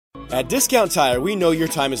At Discount Tire, we know your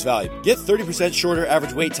time is valuable. Get 30% shorter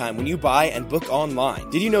average wait time when you buy and book online.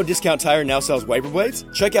 Did you know Discount Tire now sells wiper blades?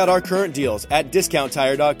 Check out our current deals at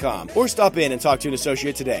discounttire.com or stop in and talk to an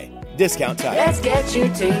associate today. Discount Tire. Let's get you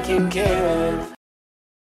taken care of.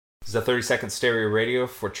 This is a 30-second stereo radio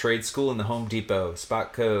for Trade School in the Home Depot.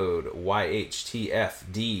 Spot code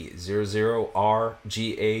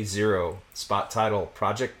YHTFD00RGA0. Spot title,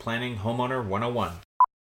 Project Planning Homeowner 101.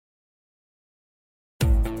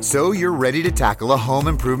 So you're ready to tackle a home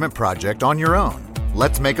improvement project on your own.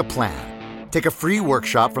 Let's make a plan. Take a free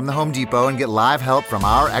workshop from the Home Depot and get live help from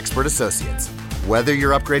our expert associates. Whether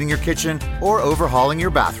you're upgrading your kitchen or overhauling your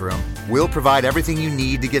bathroom, we'll provide everything you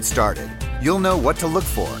need to get started. You'll know what to look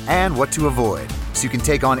for and what to avoid, so you can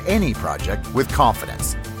take on any project with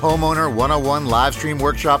confidence. Homeowner 101 live stream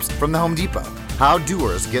workshops from the Home Depot. How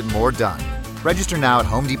doers get more done. Register now at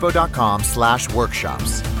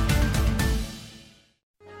homedepot.com/workshops.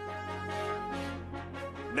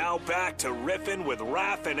 Now back to Riffin' with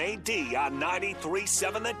Raph and AD on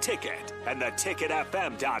 93.7 The Ticket and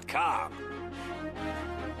theticketfm.com.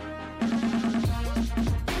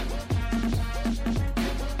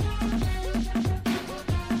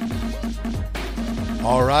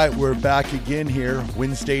 All right, we're back again here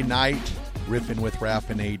Wednesday night, Riffin' with Raph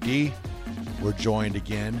and AD. We're joined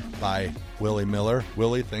again by Willie Miller.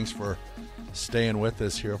 Willie, thanks for staying with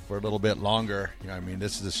us here for a little bit longer. You know, I mean,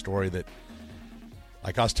 this is a story that,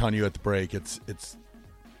 like I was telling you at the break, it's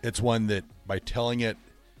one that by telling it,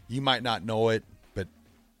 you might not know it, but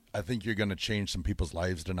I think you're going to change some people's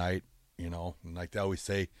lives tonight. You know, and like they always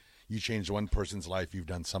say, you changed one person's life, you've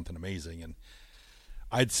done something amazing. And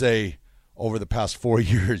I'd say over the past 4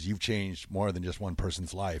 years, you've changed more than just one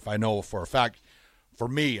person's life. I know for a fact, for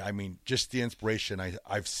me, I mean, just the inspiration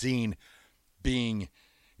I've seen being,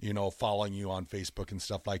 you know, following you on Facebook and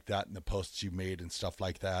stuff like that, and the posts you made and stuff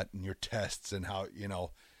like that, and your tests and how, you know,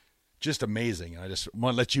 just amazing. And I just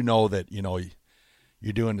want to let you know that, you know,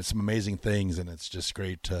 you're doing some amazing things, and it's just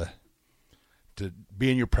great to be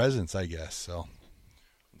in your presence, I guess. So,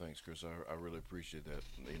 thanks, Chris. I really appreciate that.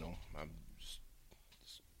 You know, I'm just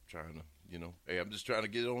trying to, you know, hey, I'm just trying to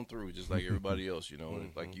get on through, just like everybody else. You know,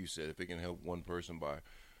 and like you said, if it can help one person by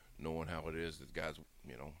knowing how it is, that guy's,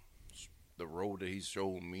 you know, the road that he's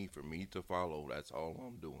showing me for me to follow, that's all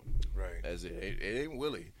I'm doing. Right. As it ain't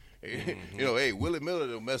Willie. You know, hey, Willie Miller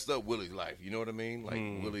done messed up Willie's life. You know what I mean? Like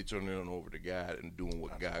Willie turning it on over to God and doing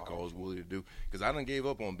what God calls Willie to do. Because I done gave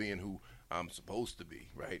up on being who I'm supposed to be,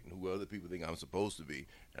 right? And who other people think I'm supposed to be.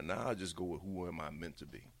 And now I just go with who am I meant to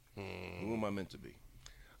be. Who am I meant to be?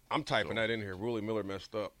 I'm typing that in here. Willie Miller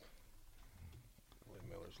messed up Willie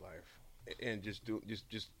Miller's life. And just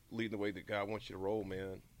leading the way that God wants you to roll,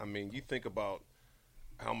 man. I mean, you think about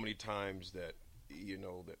how many times that, you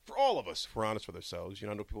know, that for all of us, if we're honest with ourselves, you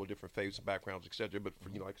know, I know people with different faiths and backgrounds, et cetera, but for,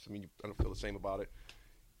 you know, I mean, I don't feel the same about it.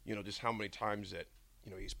 You know, just how many times that,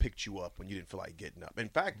 you know, he's picked you up when you didn't feel like getting up. In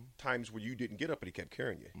fact, times where you didn't get up and he kept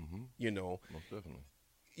carrying you, you know. Most definitely.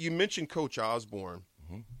 You mentioned Coach Osborne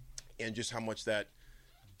and just how much that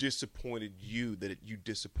disappointed you, that you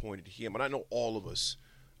disappointed him. And I know all of us,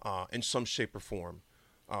 in some shape or form,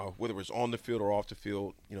 whether it was on the field or off the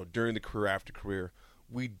field, you know, during the career, after career,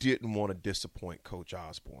 we didn't want to disappoint Coach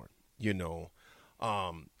Osborne, you know.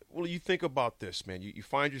 Well, you think about this, man. You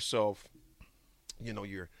find yourself, you know,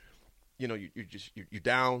 you're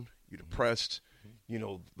down, you're depressed, you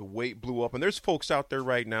know, the weight blew up. And there's folks out there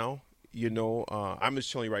right now, you know, I'm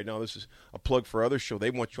just telling you right now, this is a plug for other show. They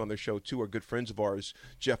want you on their show, too, are good friends of ours,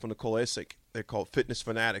 Jeff and Nicole Essick. They're called Fitness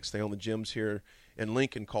Fanatics. They own the gyms here in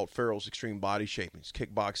Lincoln called Farrell's Extreme Body Shaping. It's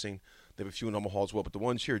kickboxing. They have a few in Omaha as well. But the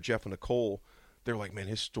ones here, Jeff and Nicole, they're like, man,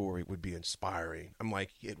 his story would be inspiring. I'm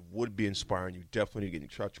like, it would be inspiring. You definitely need to get in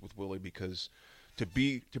touch with Willie, because to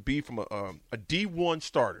be from a D1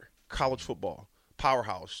 starter, college football,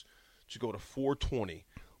 powerhouse, to go to 420,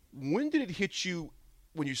 when did it hit you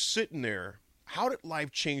when you're sitting there? How did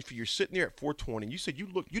life change for you? You're sitting there at 420. You said you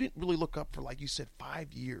didn't really look up for, like you said,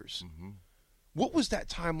 5 years. What was that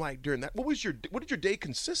time like during that? What did your day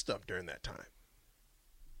consist of during that time?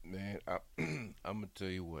 Man, I'm going to tell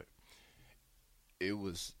you what. It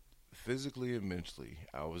was physically and mentally,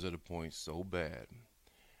 I was at a point so bad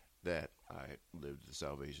that I lived the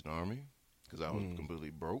Salvation Army because I was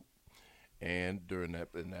completely broke. And during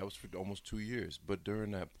that, and that was for almost 2 years. But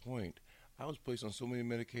during that point, I was placed on so many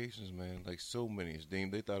medications, man, like so many.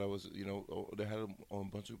 They thought I was, you know, they had on a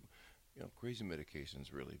bunch of, you know, crazy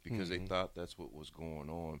medications, really, because they thought that's what was going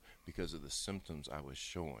on because of the symptoms I was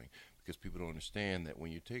showing. Because people don't understand that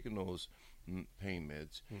when you're taking those pain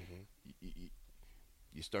meds,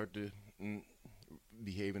 you start to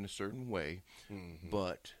behave in a certain way,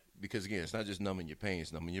 but because again, it's not just numbing your pain;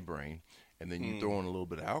 it's numbing your brain, and then you throw in a little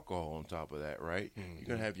bit of alcohol on top of that, right? You're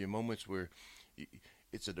gonna have your moments where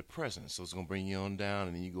it's a depressant, so it's gonna bring you on down,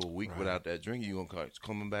 and then you go a week without that drink, you're gonna it's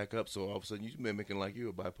coming back up. So all of a sudden, you're mimicking like you're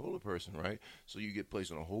a bipolar person, right? So you get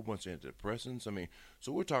placed on a whole bunch of antidepressants. I mean,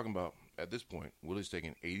 so we're talking about at this point, Willie's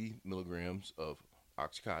taking 80 milligrams of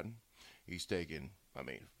Oxycontin. He's taking,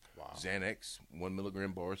 Xanax, 1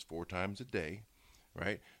 milligram bars 4 times a day,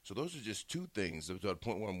 right? So those are just 2 things. To the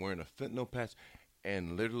point where I'm wearing a fentanyl patch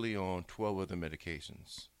and literally on 12 other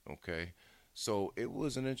medications, okay? So it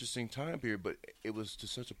was an interesting time period, but it was to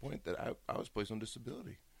such a point that I was placed on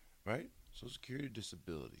disability, right? Social Security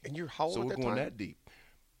disability. And you're how old so at we're that going time? that deep.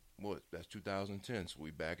 What? That's 2010. So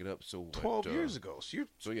we back it up. So 12 years ago. So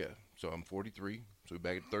So I'm 43. So we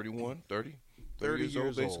back at 31, 30 years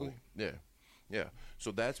old, basically. old. Yeah.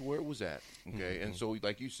 So that's where it was at. Okay. And so,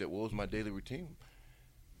 like you said, what was my daily routine?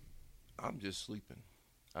 I'm just sleeping.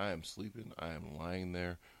 I am sleeping. I am lying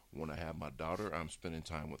there. When I have my daughter, I'm spending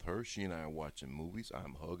time with her. She and I are watching movies.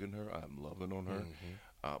 I'm hugging her. I'm loving on her.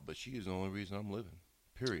 But she is the only reason I'm living.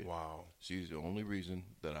 Period. Wow. She's the only reason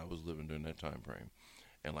that I was living during that time frame.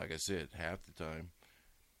 And like I said, half the time,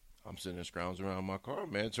 I'm sitting there scrounging around my car,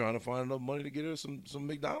 man, trying to find enough money to get her some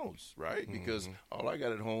McDonald's, right? Because all I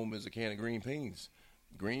got at home is a can of green peas.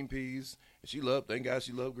 Green peas. And she loved, thank God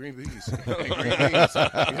she loved green peas. And green peas. You know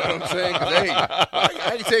what I'm saying? Because, hey, I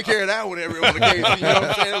had to take care of that one every on occasion. You know what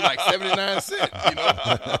I'm saying? It was like 79 cents, you know?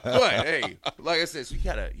 But, hey, like I said, so you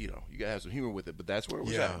got to have some humor with it. But that's where it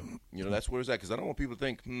was at. You know, that's where it's at. Because I don't want people to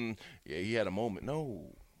think, yeah, he had a moment.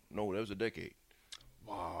 No, that was a decade.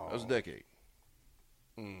 Wow. That was a decade.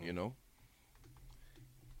 You know?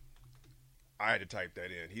 I had to type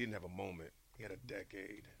that in. He didn't have a moment. He had a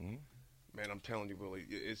decade. Man, I'm telling you, Willie,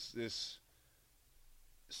 it's this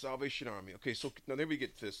Salvation Army. Okay, so now let me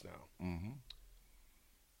get this now.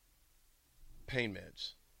 Pain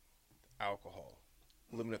meds, alcohol,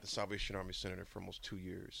 living at the Salvation Army Center for almost 2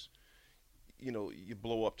 years. You know, you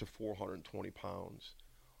blow up to 420 pounds.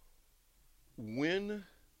 When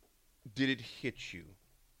did it hit you?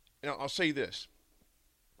 Now, I'll say this.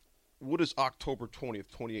 What does October 20th,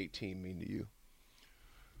 2018 mean to you?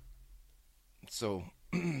 So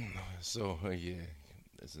yeah,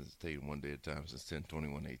 this is taking one day at a time since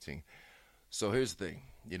 10/21/18. So here's the thing.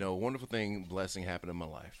 You know, wonderful thing, blessing happened in my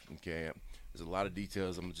life, okay? There's a lot of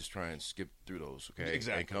details. I'm going to just try and skip through those, okay?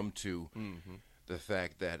 Exactly. And come to the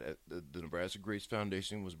fact that the Nebraska Grace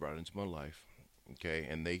Foundation was brought into my life, okay?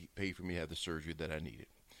 And they paid for me to have the surgery that I needed.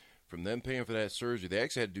 From them paying for that surgery, they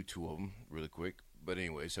actually had to do 2 of them really quick. But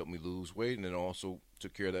anyways, helped me lose weight, and then also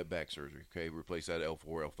took care of that back surgery, okay? Replaced that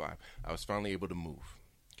L4, L5. I was finally able to move,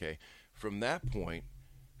 okay? From that point,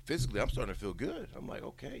 physically, I'm starting to feel good. I'm like,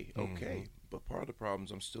 okay. But part of the problem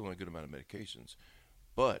is I'm still on a good amount of medications.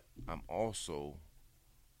 But I'm also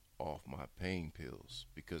off my pain pills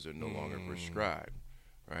because they're no longer prescribed,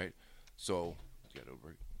 right? So, you got to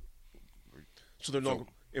So they're no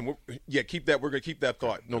longer, keep that. We're going to keep that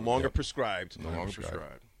thought. No longer prescribed. no longer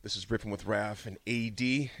prescribed. This is Ripping with Raph and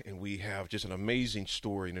AD, and we have just an amazing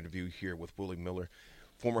story and interview here with Willie Miller,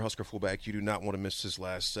 former Husker fullback. You do not want to miss this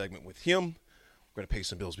last segment with him. We're going to pay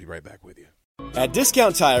some bills. Be right back with you. At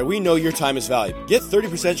Discount Tire, we know your time is valuable. Get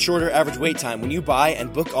 30% shorter average wait time when you buy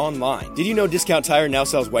and book online. Did you know Discount Tire now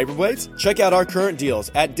sells wiper blades? Check out our current deals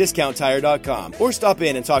at discounttire.com or stop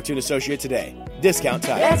in and talk to an associate today. Discount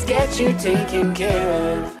Tire. Let's get you taken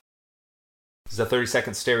care of. This is a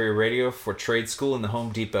 30-second stereo radio for trade school in the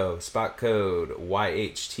Home Depot. Spot code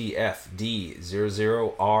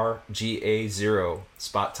YHTFD00RGA0.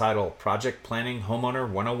 Spot title, Project Planning Homeowner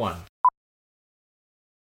 101.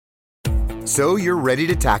 So you're ready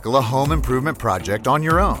to tackle a home improvement project on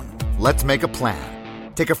your own. Let's make a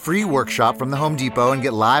plan. Take a free workshop from the Home Depot and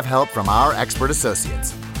get live help from our expert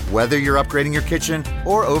associates. Whether you're upgrading your kitchen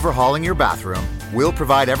or overhauling your bathroom, we'll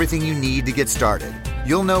provide everything you need to get started.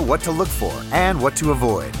 You'll know what to look for and what to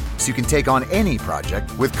avoid, so you can take on any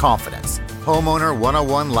project with confidence. Homeowner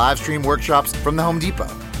 101 live stream workshops from the Home Depot.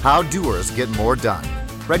 How doers get more done.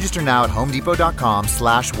 Register now at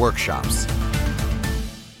homedepot.com/workshops.